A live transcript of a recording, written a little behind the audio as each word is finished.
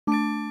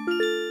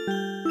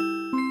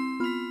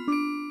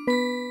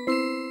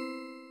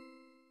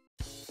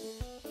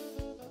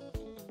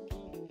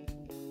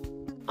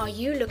Are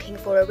you looking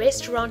for a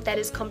restaurant that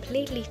is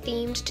completely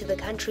themed to the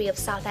country of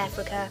South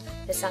Africa?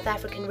 The South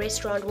African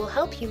restaurant will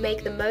help you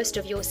make the most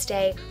of your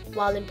stay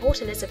while in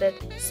Port Elizabeth,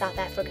 South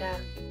Africa.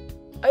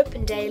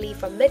 Open daily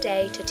from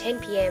midday to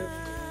 10 p.m.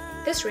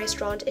 This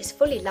restaurant is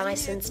fully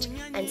licensed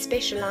and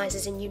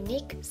specializes in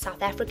unique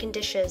South African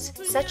dishes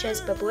such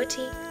as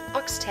bobotie,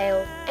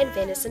 oxtail, and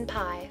venison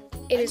pie.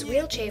 It is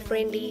wheelchair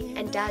friendly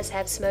and does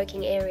have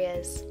smoking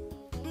areas.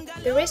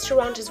 The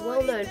restaurant is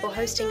well known for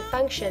hosting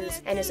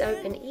functions and is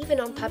open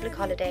even on public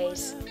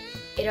holidays.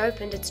 It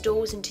opened its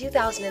doors in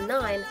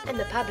 2009 and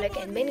the public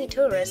and many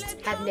tourists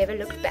have never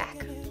looked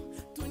back.